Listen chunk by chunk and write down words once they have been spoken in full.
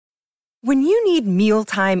When you need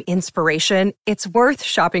mealtime inspiration, it's worth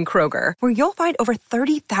shopping Kroger, where you'll find over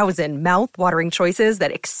 30,000 mouth-watering choices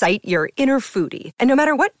that excite your inner foodie. And no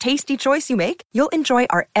matter what tasty choice you make, you'll enjoy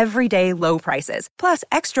our everyday low prices, plus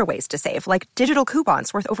extra ways to save, like digital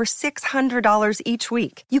coupons worth over $600 each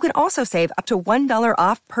week. You can also save up to $1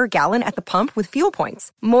 off per gallon at the pump with fuel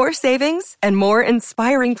points. More savings and more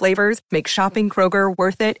inspiring flavors make shopping Kroger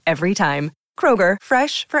worth it every time. Kroger,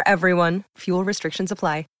 fresh for everyone. Fuel restrictions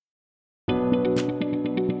apply.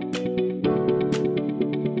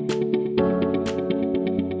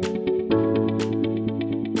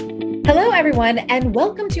 Hello, everyone, and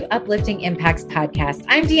welcome to Uplifting Impact's podcast.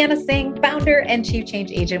 I'm Deanna Singh, founder and chief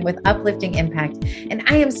change agent with Uplifting Impact, and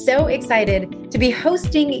I am so excited to be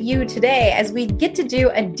hosting you today as we get to do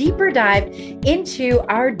a deeper dive into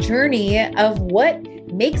our journey of what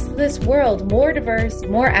makes this world more diverse,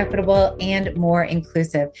 more equitable, and more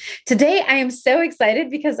inclusive. Today, I am so excited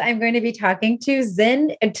because I'm going to be talking to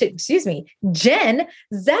Jen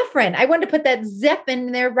Zephren. I wanted to put that Zep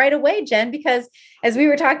in there right away, Jen, because as we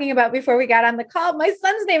were talking about before we got on the call, my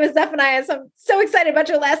son's name is Zephaniah, so I'm so excited about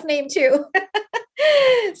your last name too.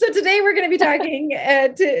 So today we're going to be talking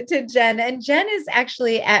to Jen, and Jen is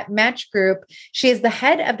actually at Match Group. She is the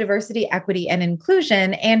head of diversity, equity, and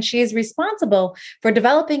inclusion, and she is responsible for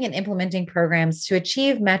developing and implementing programs to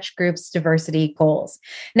achieve Match Group's diversity goals.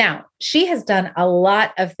 Now, she has done a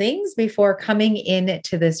lot of things before coming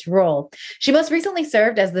into this role. She most recently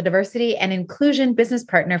served as the diversity and inclusion business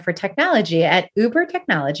partner for technology at Uber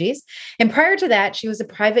Technologies. And prior to that, she was a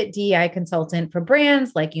private DEI consultant for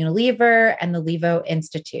brands like Unilever and the Levo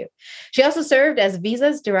Institute. She also served as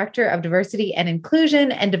Visa's Director of Diversity and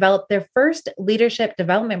Inclusion and developed their first leadership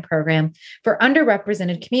development program for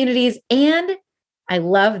underrepresented communities. And I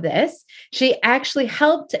love this. She actually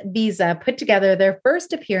helped Visa put together their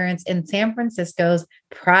first appearance in San Francisco's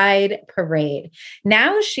Pride Parade.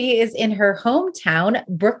 Now she is in her hometown,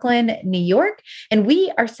 Brooklyn, New York, and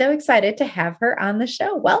we are so excited to have her on the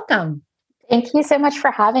show. Welcome. Thank you so much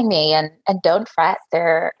for having me. And don't fret, there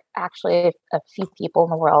are actually a few people in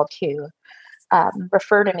the world who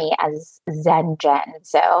refer to me as Zen Jen.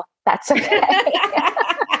 So that's okay.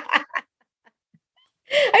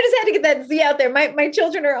 I just had to get that Z out there. My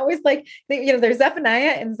children are always like, there's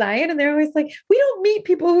Zephaniah and Zion, and they're always like, we don't meet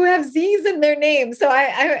people who have Z's in their names. So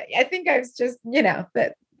I think I was just,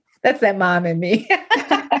 that's that mom in me.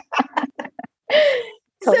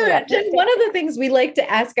 So Jen, one of the things we like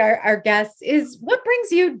to ask our guests is, what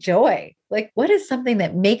brings you joy? Like, what is something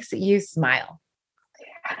that makes you smile?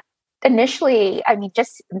 Initially,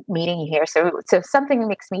 just meeting you here. So something that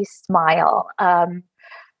makes me smile.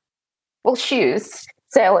 Well, shoes.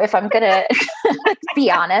 So if I'm going to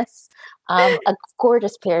be honest, a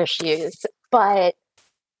gorgeous pair of shoes, but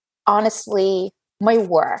honestly, my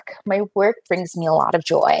work brings me a lot of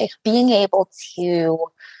joy. Being able to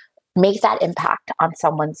make that impact on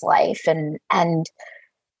someone's life. And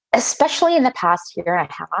especially in the past year and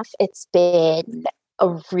a half, it's been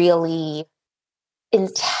a really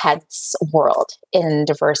intense world in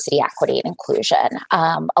diversity, equity, and inclusion.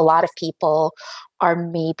 A lot of people are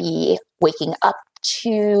maybe waking up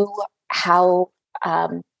to how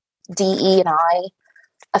DE&I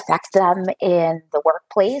affect them in the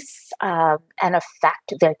workplace and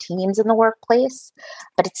affect their teams in the workplace.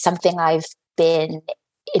 But it's something I've been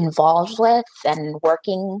involved with and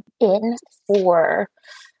working in for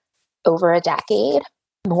over a decade.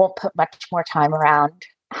 We won't put much more time around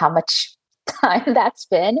how much time that's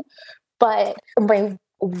been, but my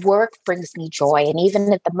work brings me joy. And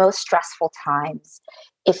even at the most stressful times,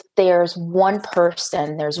 if there's one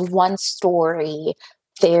person, there's one story,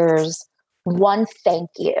 there's one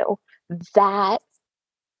thank you, that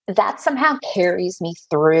somehow carries me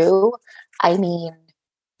through.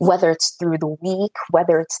 Whether it's through the week,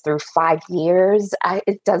 whether it's through 5 years,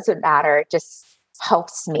 it doesn't matter. It just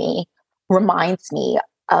helps me, reminds me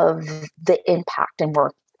of the impact and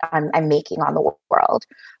work I'm making on the world.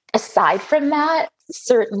 Aside from that,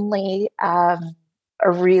 certainly a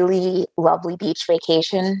really lovely beach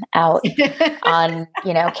vacation out on,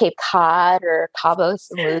 Cape Cod or Cabo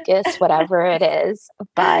San Lucas, whatever it is.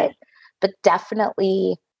 But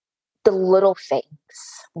definitely the little things,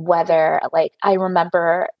 whether I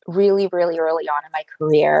remember really, really early on in my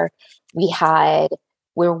career, we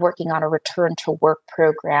were working on a return to work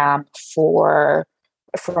program for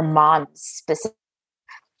moms specifically.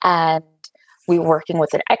 And we were working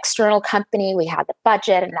with an external company. We had the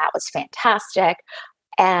budget, and that was fantastic.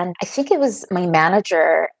 And I think it was my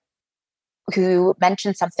manager who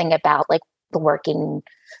mentioned something about the working,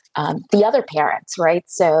 the other parents, right?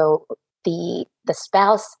 So the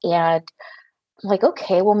spouse and like,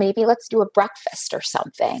 okay, well, maybe let's do a breakfast or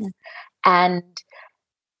something. And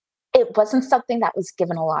it wasn't something that was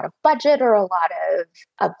given a lot of budget or a lot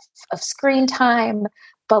of screen time,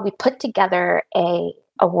 but we put together a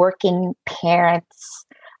working parents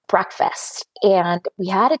breakfast, and we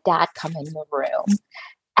had a dad come in the room,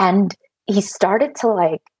 and he started to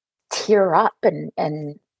like tear up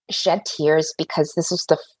and shed tears because this was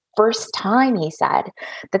the first time, he said,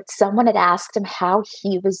 that someone had asked him how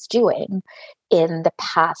he was doing in the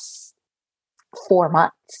past 4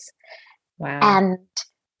 months. Wow. And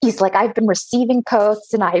he's like, I've been receiving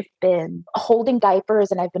coats and I've been holding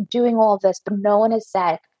diapers and I've been doing all of this, but no one has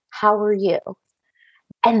said, how are you?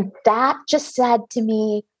 And that just said to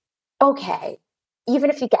me, okay, even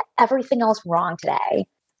if you get everything else wrong today,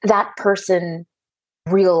 that person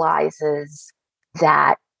realizes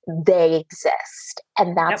that they exist.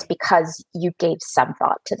 And that's because you gave some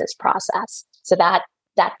thought to this process. So that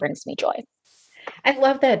brings me joy. I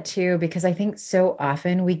love that too, because I think so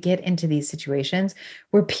often we get into these situations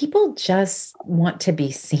where people just want to be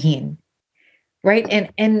seen. Right.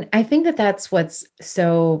 And I think that that's what's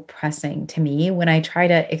so pressing to me when I try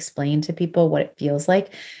to explain to people what it feels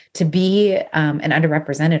like to be an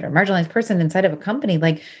underrepresented or marginalized person inside of a company.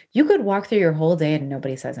 Like, you could walk through your whole day and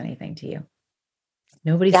nobody says anything to you.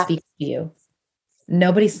 Nobody speaks to you.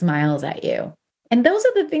 Nobody smiles at you. And those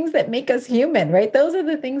are the things that make us human, right? Those are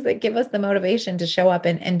the things that give us the motivation to show up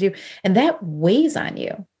and do. And that weighs on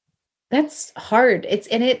you. That's hard.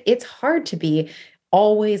 It's hard to be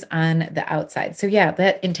always on the outside. So yeah,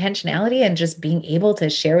 that intentionality and just being able to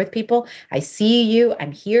share with people, I see you,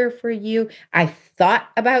 I'm here for you. I thought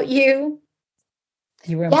about you.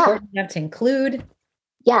 You were important enough to include.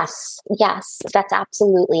 Yes, that's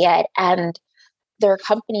absolutely it. And there are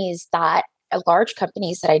large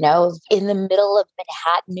companies that I know in the middle of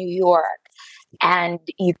Manhattan, New York, and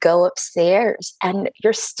you go upstairs and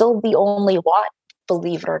you're still the only one.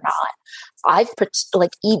 Believe it or not, I've put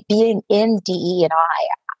like being in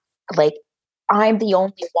DE&I, like I'm the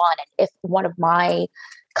only one. And if one of my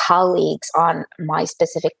colleagues on my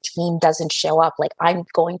specific team doesn't show up, like I'm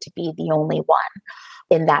going to be the only one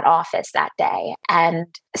in that office that day. And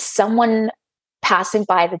someone passing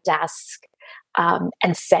by the desk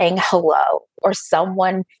and saying hello, or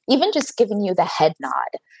someone even just giving you the head nod,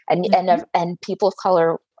 and people of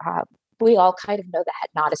color. We all kind of know the head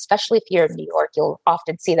nod, especially if you're in New York, you'll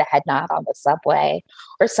often see the head nod on the subway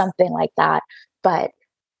or something like that. But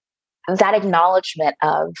that acknowledgement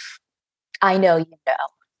of, I know, you know,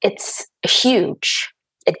 it's huge.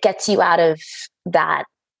 It gets you out of that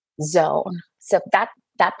zone. So that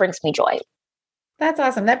brings me joy. That's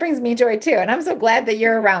awesome. That brings me joy too. And I'm so glad that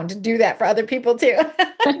you're around to do that for other people too,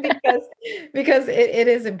 because it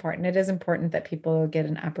is important. It is important that people get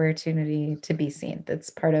an opportunity to be seen.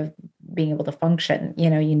 That's part of being able to function.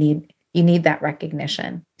 You know, you need that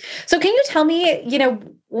recognition. So can you tell me, you know,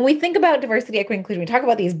 when we think about diversity, equity, inclusion, we talk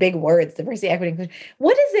about these big words, diversity, equity, inclusion.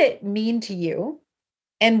 What does it mean to you?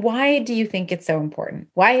 And why do you think it's so important?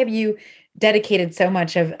 Why have you dedicated so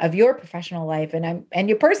much of your professional life and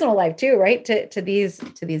your personal life too, right, to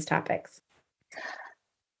these topics?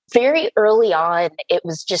 Very early on, it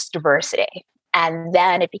was just diversity. And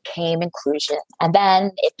then it became inclusion. And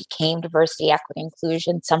then it became diversity, equity,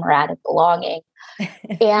 inclusion. Some are added belonging.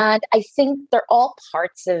 And I think they're all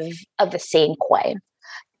parts of the same coin,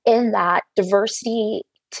 in that diversity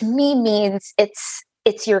to me means it's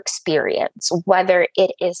your experience, whether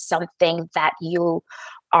it is something that you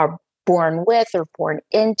are born with or born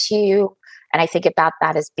into. And I think about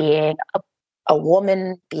that as being a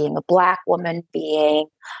woman, being a Black woman, being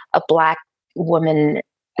a Black woman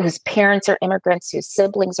whose parents are immigrants, whose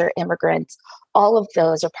siblings are immigrants. All of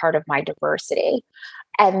those are part of my diversity.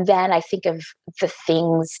 And then I think of the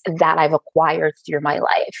things that I've acquired through my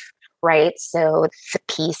life, right? So the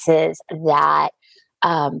pieces that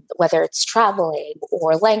whether it's traveling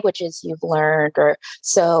or languages you've learned, or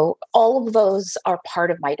so all of those are part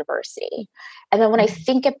of my diversity. And then when I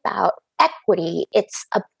think about equity, it's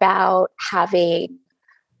about having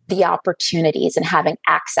the opportunities and having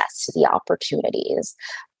access to the opportunities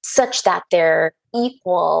such that they're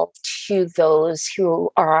equal to those who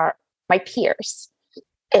are my peers.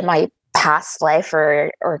 In my past life, or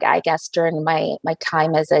I guess during my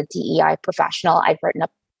time as a DEI professional, I've written a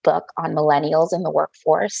book on millennials in the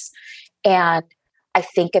workforce. And I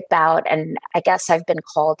think about, and I guess I've been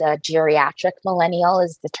called a geriatric millennial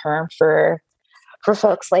is the term for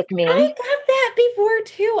folks like me. I got that before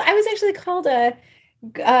too. I was actually called a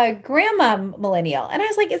grandma millennial. And I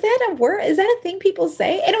was like, is that a word? Is that a thing people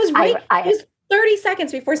say? And it was right. 30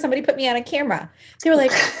 seconds before somebody put me on a camera. They were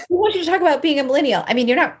like, we want you to talk about being a millennial. I mean,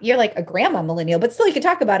 you're like a grandma millennial, but still you can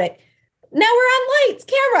talk about it. Now we're on lights,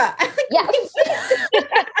 camera. Yes.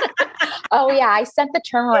 Oh yeah. I sent the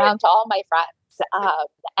term around to all my friends.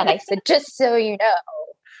 And I said, just so you know,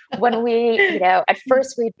 when we, at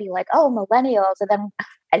first we'd be like, oh, millennials.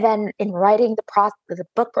 And then in writing the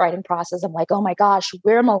book writing process, I'm like, oh my gosh,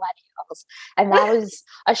 we're millennials. And that was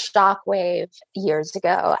a shockwave years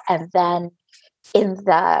ago. And then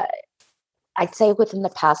I'd say within the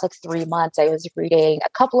past 3 months, I was reading a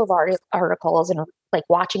couple of articles and like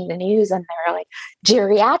watching the news, and they're like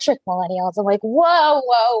geriatric millennials. I'm like, whoa,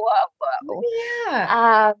 whoa, whoa, whoa.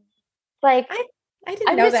 Yeah. Like I didn't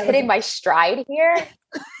I'm know just that hitting my stride here.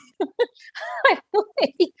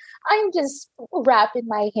 I'm just wrapping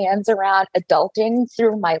my hands around adulting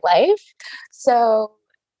through my life. So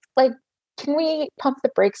like, can we pump the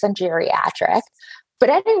brakes on geriatric? But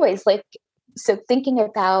anyways, so thinking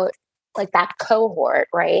about like that cohort,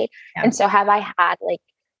 right? Yeah. And so have I had like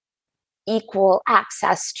equal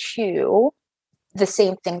access to the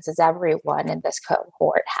same things as everyone in this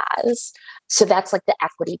cohort has? So that's like the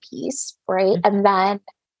equity piece, right? Mm-hmm. And then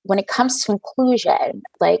when it comes to inclusion,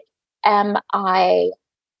 like, have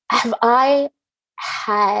I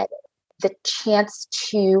had the chance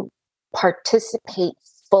to participate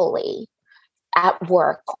fully at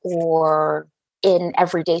work or in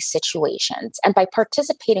everyday situations? And by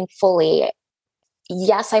participating fully,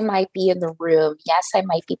 yes, I might be in the room. Yes, I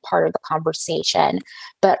might be part of the conversation,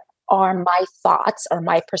 but are my thoughts or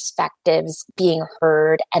my perspectives being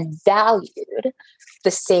heard and valued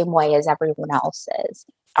the same way as everyone else's?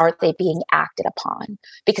 Are they being acted upon?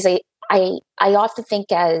 Because I often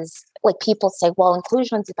think, as like people say, well,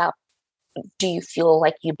 inclusion is about, do you feel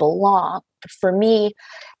like you belong? For me,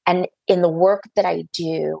 and in the work that I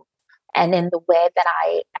do, and in the way that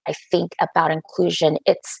I think about inclusion,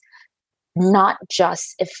 it's not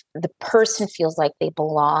just if the person feels like they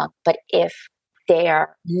belong, but if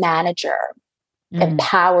their manager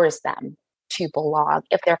empowers them to belong,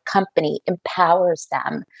 if their company empowers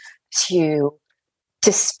them to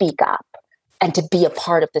speak up and to be a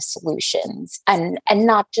part of the solutions, and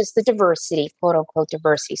not just the diversity, quote unquote,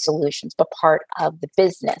 diversity solutions, but part of the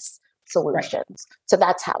business solutions. Right. So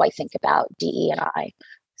that's how I think about DE&I.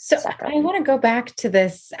 So separately. I want to go back to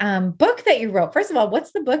this book that you wrote. First of all,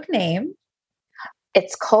 what's the book name?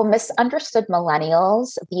 It's called Misunderstood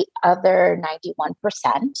Millennials, the Other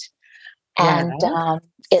 91%. And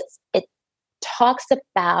it talks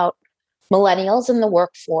about millennials in the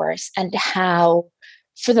workforce and how,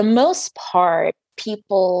 for the most part,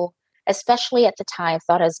 people, especially at the time,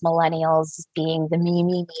 thought as millennials as being the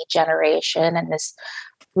me generation and this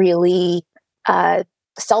really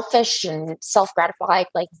selfish and self-gratified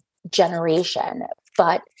like generation.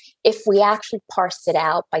 But if we actually parse it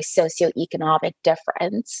out by socioeconomic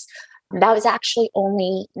difference, that was actually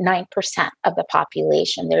only 9% of the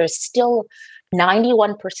population. There's still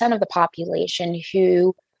 91% of the population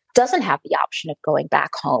who doesn't have the option of going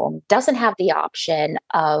back home, doesn't have the option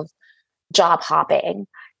of job hopping,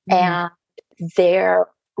 and they're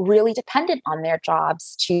really dependent on their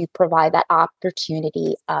jobs to provide that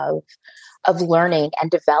opportunity of learning and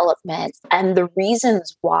development. And the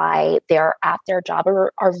reasons why they're at their job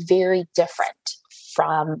are very different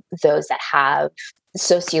from those that have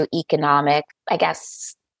socioeconomic, I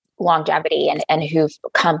guess, longevity and who've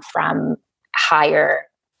come from higher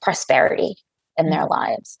prosperity in their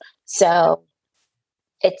lives. So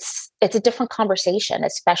it's a different conversation,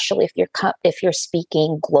 especially if you're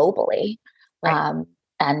speaking globally. Right.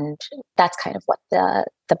 And that's kind of what the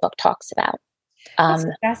book talks about. It's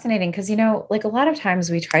fascinating because, like a lot of times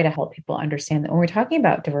we try to help people understand that when we're talking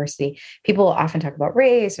about diversity, people often talk about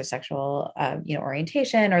race or sexual,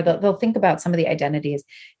 orientation, or they'll think about some of the identities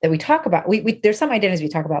that we talk about. There's some identities we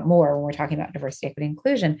talk about more when we're talking about diversity, equity,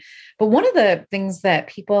 inclusion. But one of the things that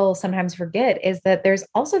people sometimes forget is that there's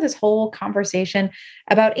also this whole conversation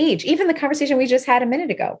about age, even the conversation we just had a minute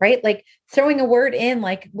ago, right? Like throwing a word in,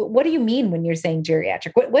 like, what do you mean when you're saying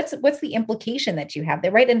geriatric? What's the implication that you have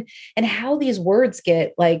there, right? And how these words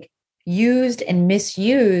get like used and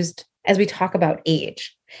misused as we talk about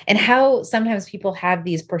age, and how sometimes people have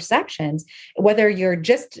these perceptions, whether you're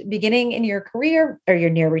just beginning in your career or you're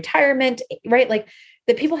near retirement, right? Like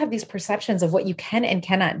that people have these perceptions of what you can and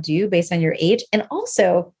cannot do based on your age, and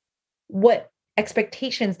also what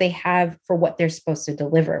expectations they have for what they're supposed to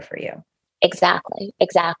deliver for you. Exactly.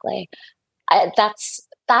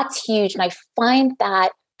 That's huge. And I find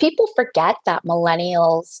that people forget that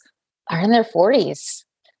millennials are in their 40s.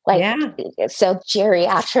 Like, Yeah. so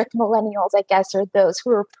geriatric millennials, I guess, are those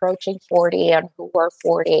who are approaching 40 and who were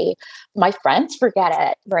 40. My friends forget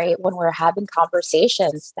it, right? When we're having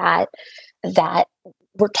conversations that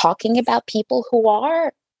we're talking about people who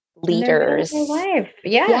are And they're living leaders. their life.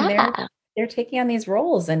 Yeah. And Yeah. they're taking on these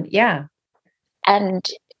roles. And yeah. And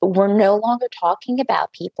we're no longer talking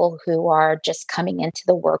about people who are just coming into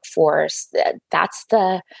the workforce. That's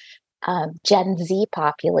the Gen Z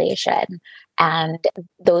population. And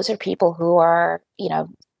those are people who are,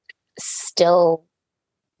 still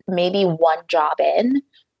maybe one job in,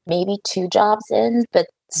 maybe two jobs in, but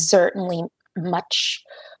certainly much,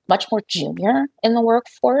 much more junior in the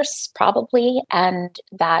workforce, probably. And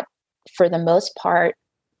that for the most part,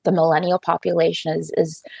 the millennial population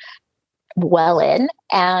is well in,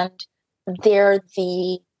 and they're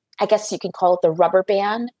I guess you can call it the rubber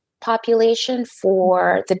band population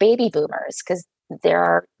for the baby boomers, because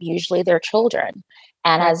they're usually their children.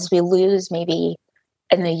 And as we lose, maybe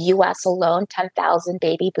in the US alone, 10,000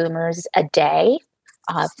 baby boomers a day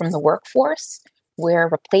from the workforce, we're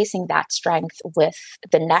replacing that strength with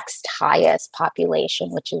the next highest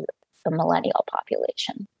population, which is the millennial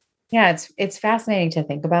population. Yeah, it's fascinating to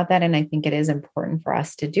think about that. And I think it is important for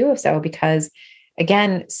us to do so because,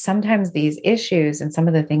 again, sometimes these issues and some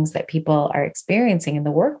of the things that people are experiencing in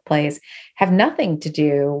the workplace have nothing to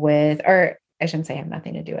do with, or I shouldn't say have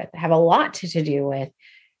nothing to do with, have a lot to do with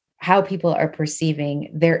how people are perceiving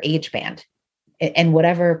their age band and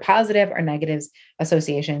whatever positive or negative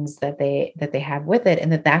associations that they have with it.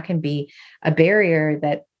 And that can be a barrier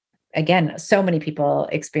that, again, so many people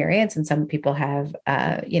experience and some people have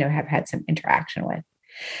had some interaction with.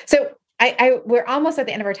 So we're almost at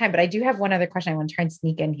the end of our time, but I do have one other question I want to try and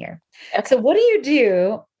sneak in here. Okay. So what do you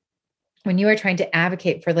do when you are trying to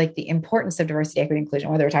advocate for like the importance of diversity, equity,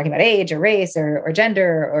 inclusion, whether we're talking about age or race or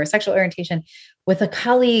gender or sexual orientation, with a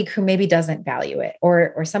colleague who maybe doesn't value it,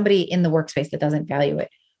 or somebody in the workspace that doesn't value it?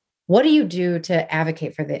 What do you do to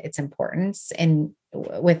advocate for its importance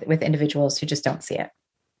with individuals who just don't see it?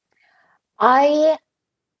 I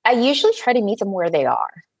usually try to meet them where they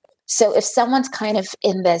are. So if someone's kind of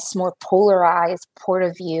in this more polarized point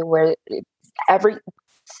of view where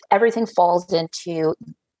everything falls into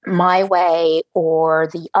my way or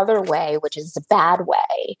the other way, which is a bad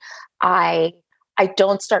way, I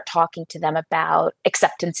don't start talking to them about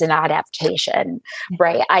acceptance and adaptation,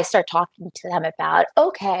 right? I start talking to them about,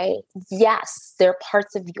 okay, yes, there are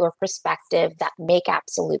parts of your perspective that make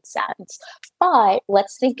absolute sense, but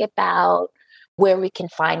let's think about where we can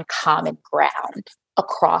find common ground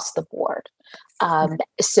across the board.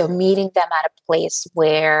 So meeting them at a place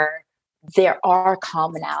where there are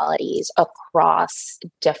commonalities across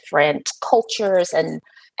different cultures. And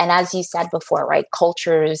as you said before, right,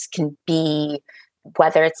 cultures can be,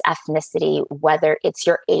 whether it's ethnicity, whether it's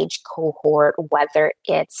your age cohort, whether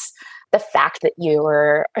it's the fact that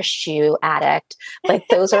you're a shoe addict, like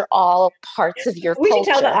those are all parts of your we culture. We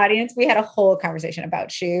should tell the audience, we had a whole conversation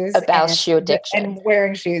about shoes. About shoe addiction. And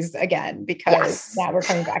wearing shoes again, because now we're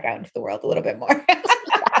coming back out into the world a little bit more.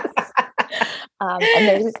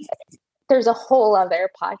 And there's a whole other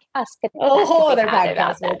podcast.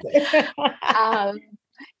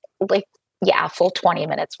 Full 20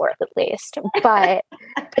 minutes worth at least. But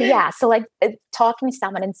yeah, so like talking to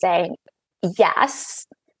someone and saying, yes,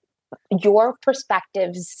 your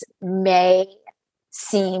perspectives may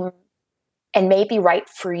seem and may be right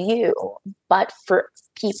for you, but for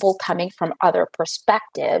people coming from other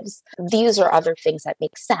perspectives, these are other things that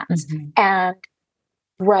make sense. Mm-hmm. And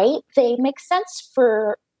right, they make sense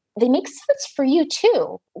for you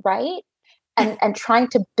too, right? And trying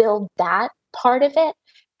to build that part of it,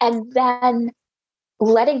 and then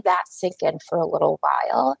letting that sink in for a little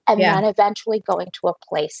while, and then eventually going to a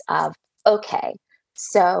place of, okay,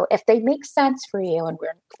 so if they make sense for you and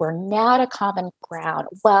we're now at a common ground,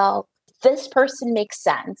 well, this person makes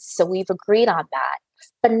sense, so we've agreed on that.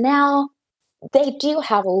 But now they do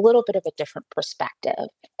have a little bit of a different perspective,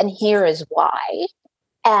 and here is why.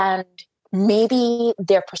 And maybe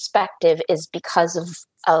their perspective is because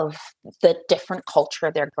of the different culture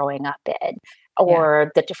they're growing up in,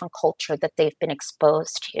 or the different culture that they've been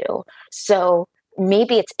exposed to. So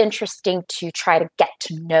maybe it's interesting to try to get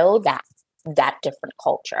to know that different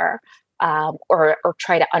culture, or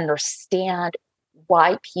try to understand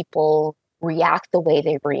why people react the way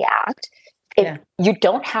they react. You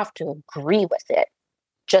don't have to agree with it,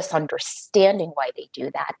 just understanding why they do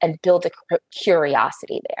that and build the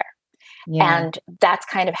curiosity there. Yeah. And that's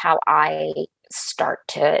kind of how I start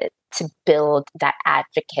to build that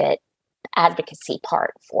advocacy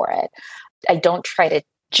part for it. I don't try to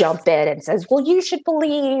jump in and says, well, you should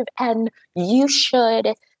believe and you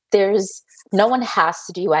should no one has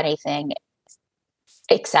to do anything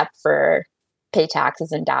except for pay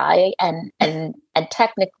taxes and die. And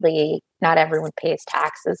technically not everyone pays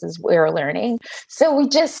taxes, as we're learning. So we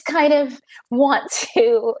just kind of want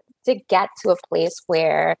to get to a place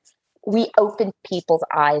where we open people's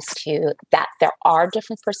eyes to that there are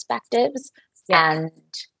different perspectives and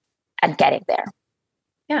getting there.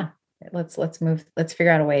 Yeah. Let's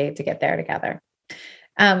figure out a way to get there together.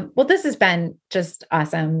 Well, this has been just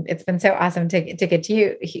awesome. It's been so awesome to get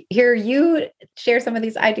to hear you share some of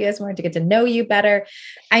these ideas more, to get to know you better.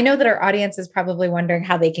 I know that our audience is probably wondering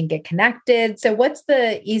how they can get connected. So what's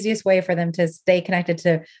the easiest way for them to stay connected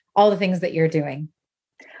to all the things that you're doing?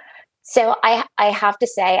 So I have to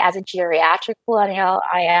say, as a geriatric millennial,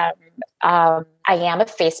 I am a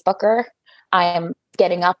Facebooker. I am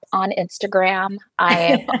getting up on Instagram.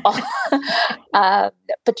 I am,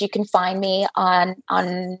 but you can find me on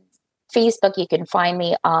Facebook. You can find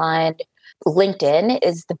me on LinkedIn.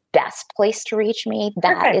 Is the best place to reach me.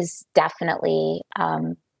 That is definitely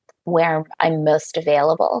where I'm most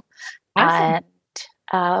available, and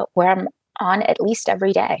where I'm on at least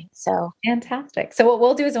every day. So fantastic. So what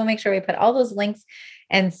we'll do is we'll make sure we put all those links.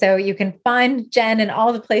 And so you can find Jen in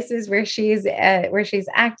all the places where she's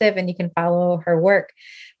active, and you can follow her work.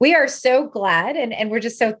 We are so glad, and we're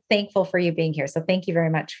just so thankful for you being here. So thank you very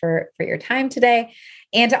much for your time today.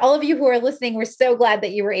 And to all of you who are listening, we're so glad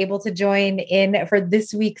that you were able to join in for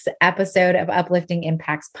this week's episode of Uplifting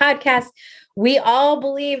Impacts podcast. We all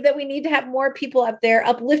believe that we need to have more people up there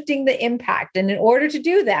uplifting the impact. And in order to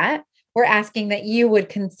do that, we're asking that you would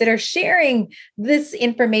consider sharing this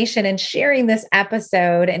information and sharing this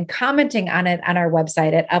episode and commenting on it on our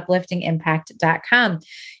website at upliftingimpact.com.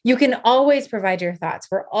 You can always provide your thoughts.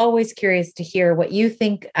 We're always curious to hear what you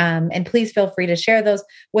think. And please feel free to share those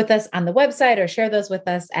with us on the website or share those with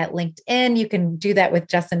us at LinkedIn. You can do that with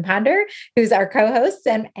Justin Ponder, who's our co-host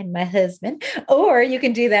and my husband, or you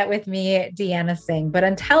can do that with me, Deanna Singh. But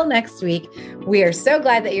until next week, we are so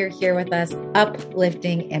glad that you're here with us,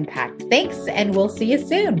 Uplifting Impact. Thanks, and we'll see you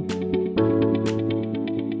soon.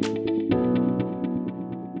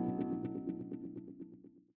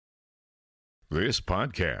 This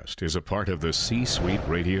podcast is a part of the C-Suite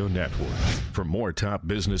Radio Network. For more top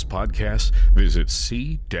business podcasts, visit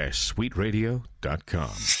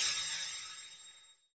c-suiteradio.com.